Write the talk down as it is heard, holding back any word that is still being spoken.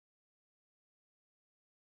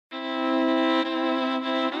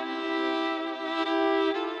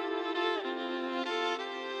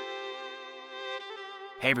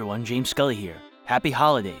Hey everyone, James Scully here. Happy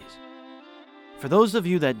holidays. For those of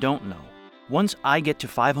you that don't know, once I get to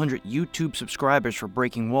 500 YouTube subscribers for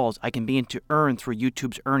Breaking Walls, I can begin to earn through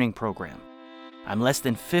YouTube's earning program. I'm less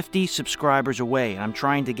than 50 subscribers away, and I'm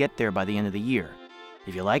trying to get there by the end of the year.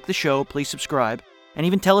 If you like the show, please subscribe, and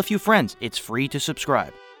even tell a few friends. It's free to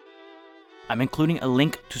subscribe. I'm including a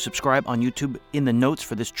link to subscribe on YouTube in the notes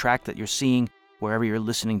for this track that you're seeing wherever you're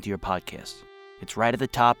listening to your podcasts. It's right at the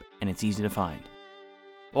top, and it's easy to find.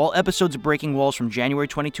 All episodes of Breaking Walls from January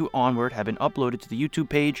 22 onward have been uploaded to the YouTube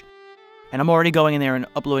page, and I'm already going in there and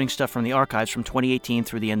uploading stuff from the archives from 2018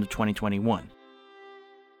 through the end of 2021.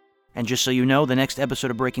 And just so you know, the next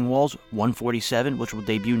episode of Breaking Walls, 147, which will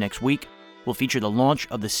debut next week, will feature the launch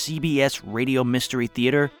of the CBS Radio Mystery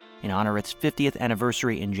Theater in honor of its 50th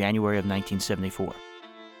anniversary in January of 1974.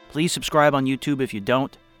 Please subscribe on YouTube if you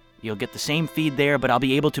don't. You'll get the same feed there, but I'll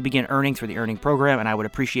be able to begin earning through the earning program, and I would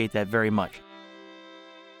appreciate that very much.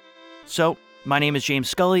 So, my name is James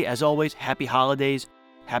Scully. As always, happy holidays,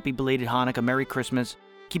 happy belated Hanukkah, Merry Christmas.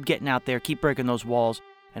 Keep getting out there, keep breaking those walls,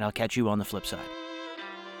 and I'll catch you on the flip side.